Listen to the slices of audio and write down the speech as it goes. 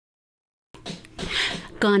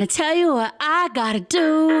Gonna tell you what I gotta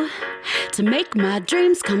do to make my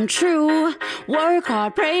dreams come true. Work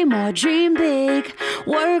hard, pray more, dream big.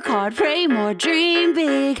 Work hard, pray more, dream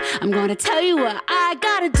big. I'm gonna tell you what I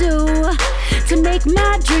gotta do to make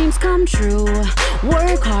my dreams come true.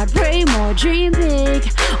 Work hard, pray more, dream big.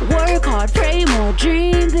 Work hard, pray more,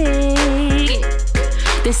 dream big.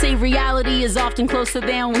 They say reality is often closer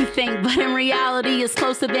than we think, but in reality it's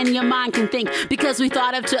closer than your mind can think. Because we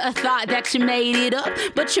thought up to a thought that you made it up,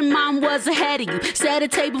 but your mind was ahead of you. Set a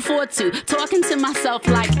table for two, talking to myself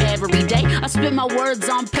like every day. I spit my words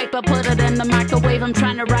on paper, put it in the microwave. I'm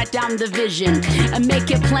trying to write down the vision and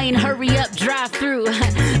make it plain. Hurry up, drive through.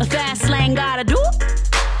 A fast lane gotta do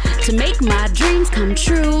to make my dreams come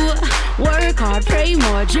true. Work hard, pray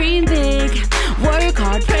more, dream big. Work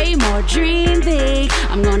hard, pray more, dream big.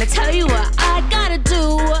 I'm gonna tell you what I gotta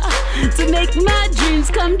do to make my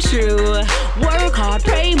dreams come true. Work hard,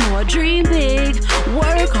 pray more, dream big.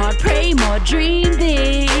 Work hard, pray more, dream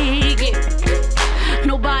big.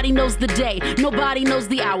 Nobody knows the day, nobody knows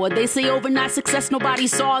the hour. They say overnight success, nobody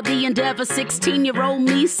saw the endeavor. 16-year-old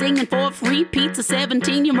me singing for a free pizza.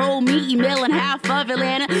 17-year-old me emailing half of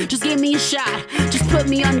Atlanta. Just give me a shot, just put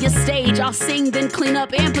me on your stage. I'll sing, then clean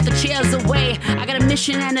up and put the chairs away. I got a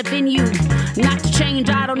mission and a venue, not to change.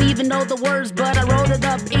 I don't even know the words, but I wrote it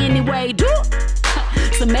up anyway.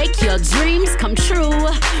 So make your dreams come true.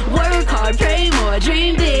 Work hard, pray more,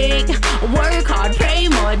 dream big. Work hard, pray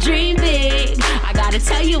more, dream big. I gotta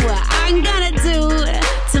tell you what I'm gonna do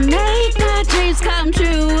to make my dreams come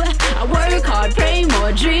true. I work hard, pray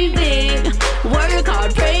more, dream big. Work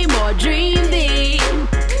hard, pray more, dream big.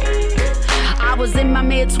 I was in my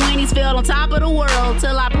mid-20s, felt on top of the world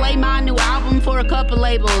till I played my new album for a couple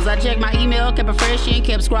labels. I checked my email, kept refreshing,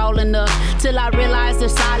 kept scrolling up till I realized their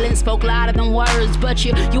silence spoke louder than words. But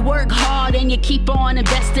you work hard and you keep on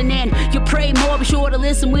investing in. You pray more, be sure to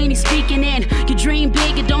listen when he's speaking in. You dream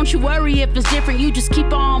big and don't you worry if it's different. You just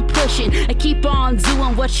keep on pushing and keep on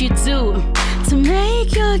doing what you do to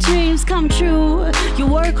make your dreams come true. You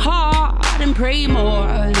work hard and pray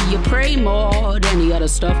more. You pray more than the other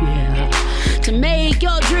stuff, yeah, to make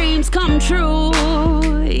your dreams come true,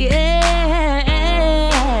 yeah.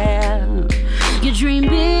 You dream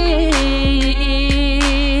big,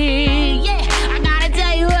 yeah. I gotta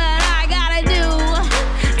tell you what I gotta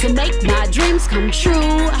do to make my dreams come true.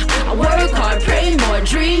 I work hard, pray more,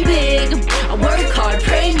 dream big. I work hard,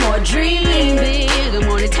 pray more, dream big. I'm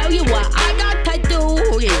gonna tell you what I gotta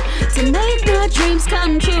do, yeah, to make my dreams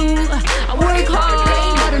come true. I work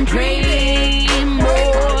hard and pray more.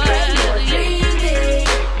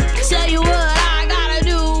 Tell you what I gotta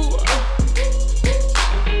do.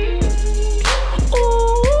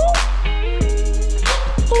 Ooh,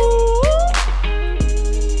 ooh.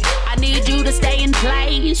 I need you to stay in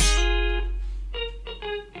place.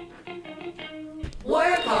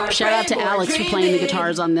 Work hard, shout out to Alex for playing the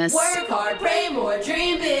guitars on this. Work hard, pray more,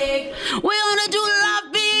 dream big. We wanna do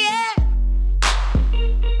love big.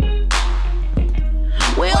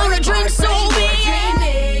 We wanna dream so big.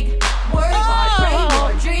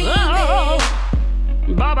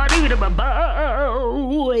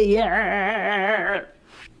 Yeah.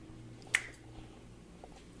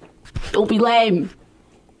 Don't be lame.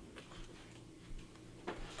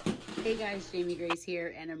 Hey guys, Jamie Grace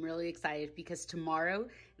here, and I'm really excited because tomorrow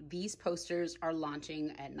these posters are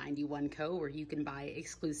launching at 91 Co, where you can buy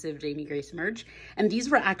exclusive Jamie Grace merch. And these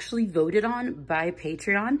were actually voted on by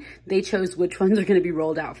Patreon. They chose which ones are going to be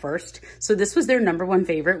rolled out first. So this was their #1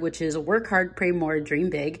 favorite, which is Work Hard, Pray More, Dream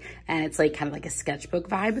Big. And it's like kind of like a sketchbook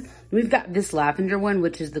vibe. We've got this lavender one,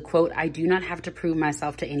 which is the quote, "I do not have to prove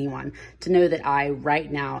myself to anyone to know that I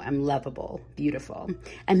right now am lovable, beautiful."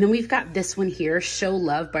 And then we've got this one here, Show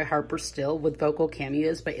Love by Harper Still, with vocal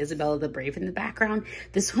cameos by Isabella the Brave in the background.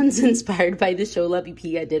 This one's inspired by the Show Love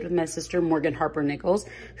EP I did with my sister Morgan Harper Nichols,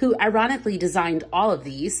 who ironically designed all of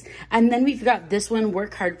these. And then we've got this one,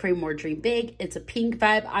 Work Hard, Pray More, Dream Big. It's a pink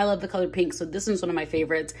vibe. I love the color pink, so this one's one of my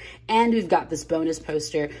favorites. And we've got this bonus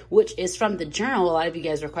poster, which is from the journal. A lot of you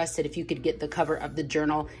guys requested if you could get the cover of the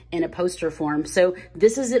journal in a poster form. So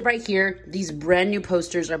this is it right here. These brand new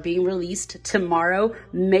posters are being released tomorrow.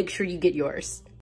 Make sure you get yours.